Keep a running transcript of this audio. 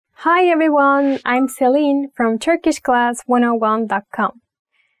Hi everyone, I'm Celine from TurkishClass101.com.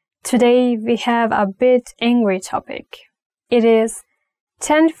 Today we have a bit angry topic. It is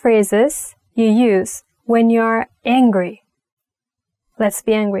 10 phrases you use when you're angry. Let's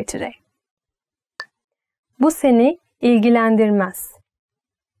be angry today. Bu seni ilgilendirmez.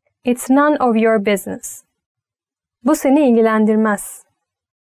 It's none of your business. Bu seni ilgilendirmez.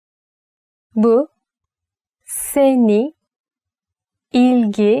 Bu seni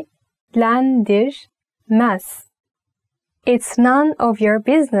ilgilendirmez. It's none of your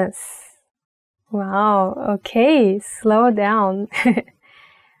business. Wow, okay, slow down.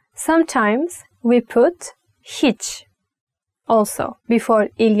 Sometimes we put hiç also before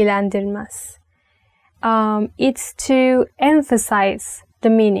ilgilendirmez. It's to emphasize the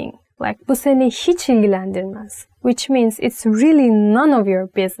meaning. Like bu seni hiç ilgilendirmez, which means it's really none of your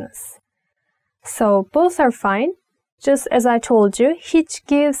business. So both are fine. Just as I told you, hiç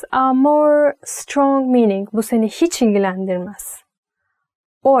gives a more strong meaning. Bu seni hiç ilgilendirmez.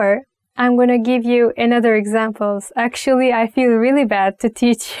 Or, I'm going to give you another examples. Actually, I feel really bad to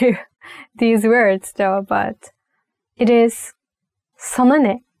teach you these words though, but it is sana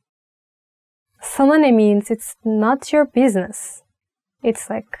ne? Sana ne means it's not your business. It's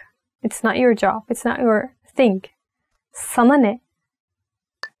like, it's not your job. It's not your thing. Sana ne?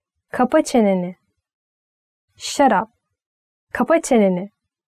 Kapa çeneni. Shut up. Kapa çeneni.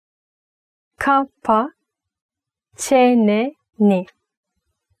 Kapa çeneni.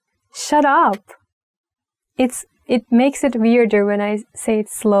 Shut up. It makes it weirder when I say it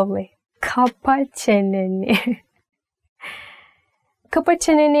slowly. Kapa çeneni. Kapa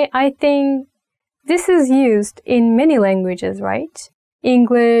çeneni, I think this is used in many languages, right?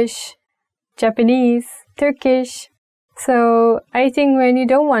 English, Japanese, Turkish. So I think when you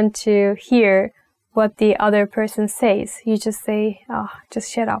don't want to hear what the other person says, you just say,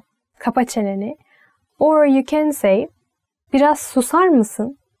 just shut up. Kapa çeneni. Or you can say, biraz susar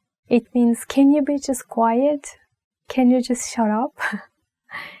mısın? It means, can you be just quiet? Can you just shut up?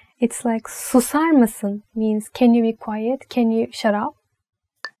 It's like, susar mısın means, can you be quiet? Can you shut up?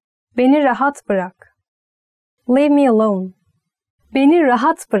 Beni rahat bırak. Leave me alone. Beni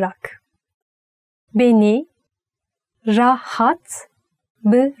rahat bırak. Beni rahat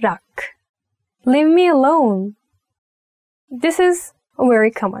bırak. Leave me alone. This is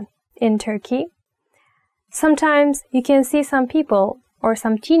very common in Turkey. Sometimes you can see some people or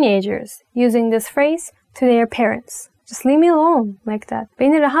some teenagers using this phrase to their parents. Just leave me alone, like that.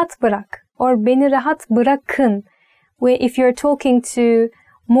 Beni rahat bırak. Or beni rahat bırakın. If you're talking to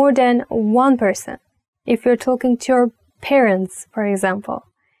more than one person. If you're talking to your parents, for example,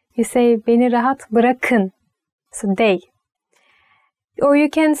 you say beni rahat bırakın. So they. Or you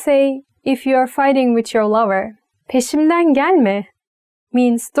can say, if you are fighting with your lover, peşimden gelme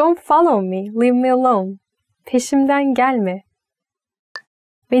means don't follow me, leave me alone. Peşimden gelme.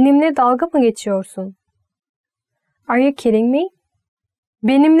 Benimle dalga mı geçiyorsun? Are you kidding me?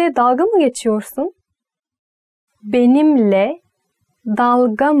 Benimle dalga mı geçiyorsun? Benimle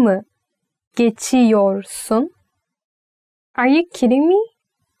dalga mı geçiyorsun? Are you kidding me?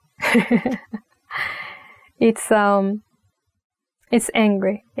 It's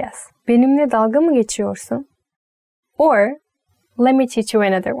angry, yes. Benimle dalga mı geçiyorsun? Or, let me teach you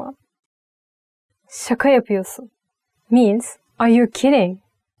another one. Şaka yapıyorsun means, are you kidding?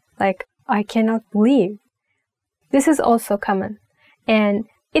 Like, I cannot believe. This is also common. And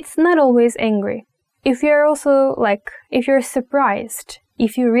it's not always angry. If you're surprised,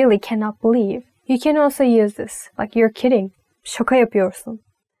 if you really cannot believe, you can also use this. Like, you're kidding. Şaka yapıyorsun.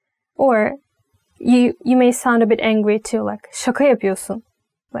 Or, you may sound a bit angry too, like, şaka yapıyorsun.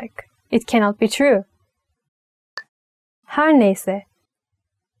 Like, it cannot be true. Her neyse.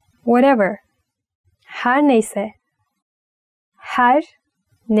 Whatever. Her neyse. Her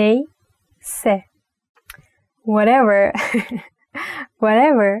neyse. Whatever.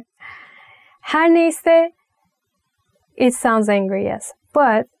 Whatever. Her neyse, it sounds angry, yes.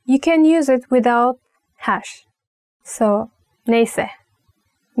 But you can use it without hash. So, neyse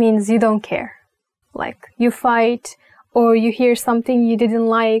means you don't care. Like, you fight or you hear something you didn't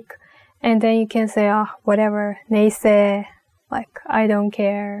like and then you can say, whatever, neyse, like, I don't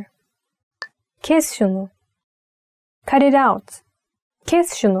care. Kes şunu. Cut it out.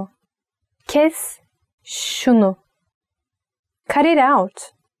 Kes şunu. Kes şunu. Cut it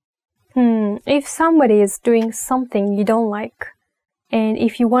out. If somebody is doing something you don't like and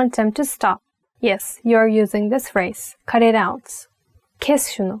if you want them to stop, yes, you're using this phrase, cut it out. Kes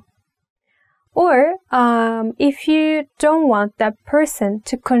şunu. Or if you don't want that person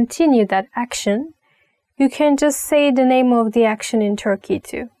to continue that action, you can just say the name of the action in Turkey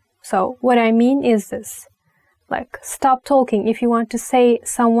too. So what I mean is this. Like stop talking. If you want to say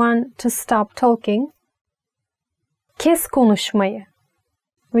someone to stop talking, kes konuşmayı.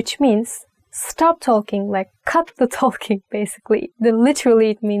 Which means stop talking, like cut the talking basically. Literally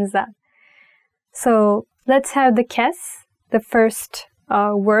it means that. So let's have the kes, the first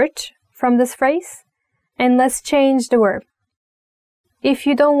word from this phrase, and let's change the verb. If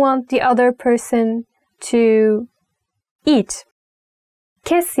you don't want the other person to eat,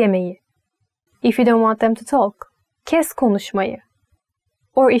 kes yemeği. If you don't want them to talk, kes konuşmayı.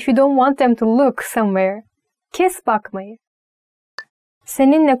 Or if you don't want them to look somewhere, kes bakmayı.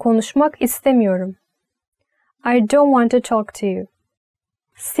 Seninle konuşmak istemiyorum. I don't want to talk to you.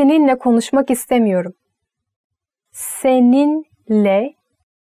 Seninle konuşmak istemiyorum. Seninle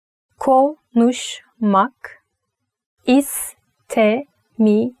konuşmak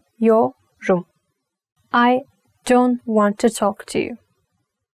istemiyorum. I don't want to talk to you.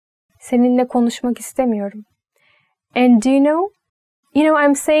 Seninle konuşmak istemiyorum. And do you know?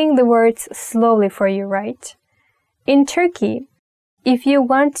 I'm saying the words slowly for you, right? In Turkey, if you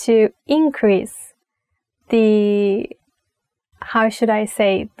want to increase the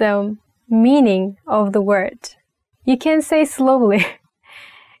meaning of the word, you can say slowly.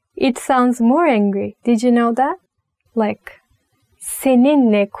 It sounds more angry. Did you know that? Like,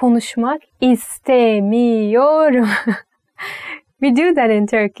 seninle konuşmak istemiyorum. We do that in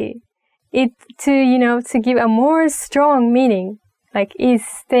Turkey. To give a more strong meaning. Like,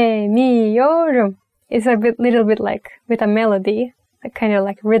 istemiyorum. It's little bit like with a melody, kind of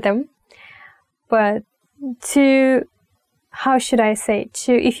like rhythm. But if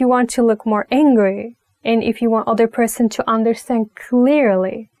you want to look more angry, and if you want other person to understand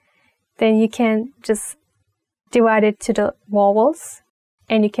clearly, then you can just divide it to the vowels,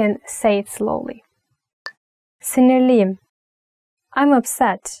 and you can say it slowly. Sinirliyim. I'm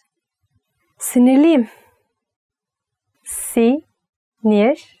upset. Sinirliyim.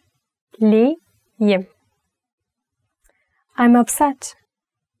 Sinirliyim. I'm upset.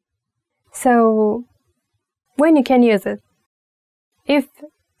 So, when you can use it? If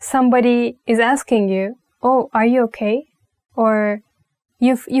somebody is asking you, oh, are you okay? Or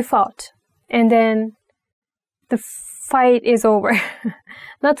you fought, and then the fight is over.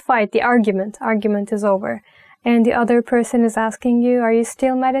 Not fight, the argument. Argument is over. And the other person is asking you, are you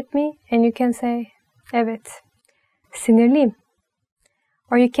still mad at me? And you can say, evet, sinirliyim.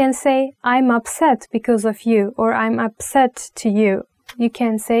 Or you can say, I'm upset because of you, or I'm upset to you. You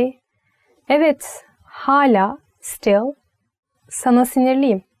can say, evet, hala, still, sana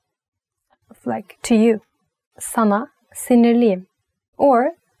sinirliyim. Like, to you. Sana sinirliyim.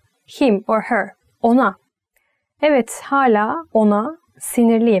 Or him or her, ona. Evet, hala ona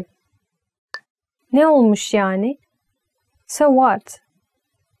sinirliyim. Ne olmuş yani? So what?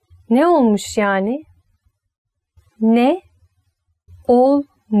 Ne olmuş yani? Ne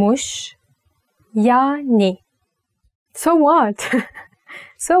olmuş yani? So what?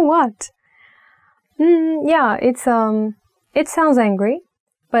 So what? Yeah, it sounds angry,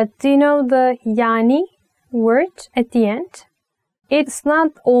 but do you know the yani word at the end? It's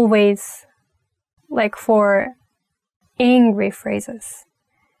not always like for angry phrases.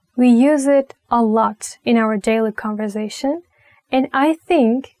 We use it a lot in our daily conversation, and I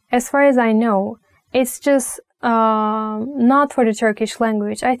think, as far as I know, it's just not for the Turkish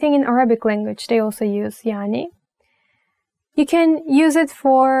language. I think in Arabic language they also use yani. You can use it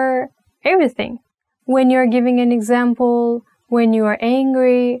for everything. When you're giving an example, when you are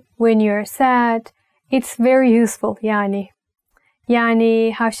angry, when you are sad, it's very useful, yani.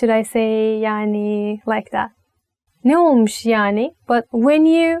 Yani, how should I say yani, like that. Ne olmuş yani? But when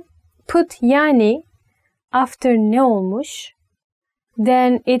you put yani after ne olmuş,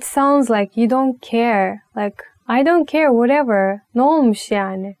 then it sounds like you don't care. Like, I don't care, whatever. Ne olmuş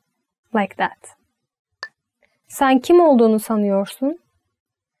yani? Like that. Sen kim olduğunu sanıyorsun?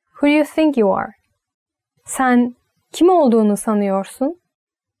 Who do you think you are? Sen kim olduğunu sanıyorsun?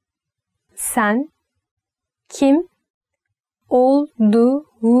 Sen kim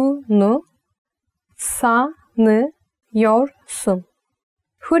olduğunu sanıyorsun?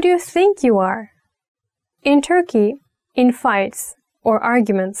 Who do you think you are? In Turkey, in fights or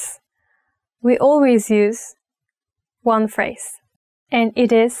arguments, we always use one phrase, and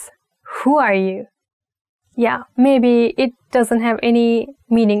it is, who are you? Yeah, maybe it doesn't have any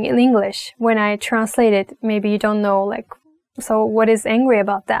meaning in English. When I translate it, maybe you don't know, like, so what is angry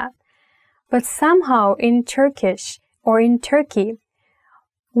about that? But somehow in Turkish or in Turkey,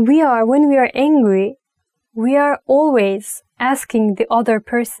 when we are angry, we are always asking the other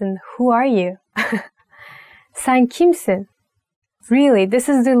person, who are you? Sen kimsin? Really, this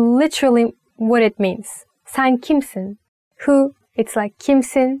is literally what it means. Sen kimsin? Who, it's like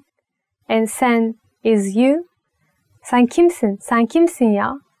kimsin, and sen is you. Sen kimsin? Sen kimsin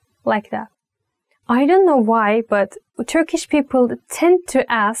ya? Like that. I don't know why, but Turkish people tend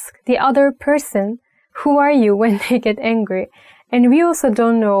to ask the other person, who are you, when they get angry. And we also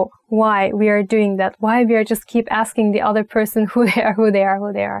don't know why we are doing that, why we are just keep asking the other person who they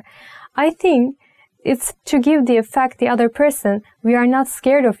are. I think it's to give the effect the other person, we are not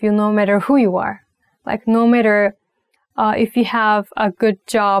scared of you no matter who you are. Like no matter if you have a good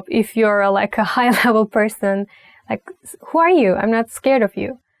job, if you're like a high level person, like who are you? I'm not scared of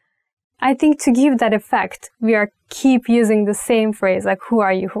you. I think to give that effect, we are keep using the same phrase, like who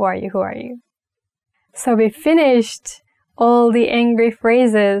are you, who are you, who are you. So we finished all the angry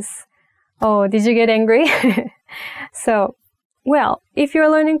phrases. Oh, did you get angry? So, well, if you're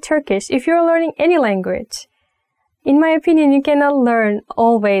learning Turkish, if you're learning any language, in my opinion, you cannot learn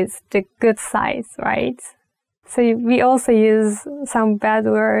always the good sides, right? So we also use some bad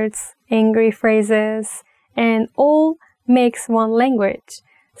words, angry phrases, and all makes one language.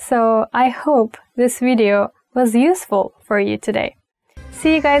 So I hope this video was useful for you today.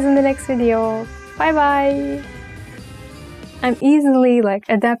 See you guys in the next video. Bye bye. I'm easily like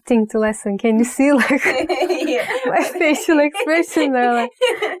adapting to lesson. Can you see like my facial expressions are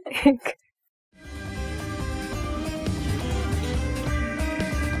like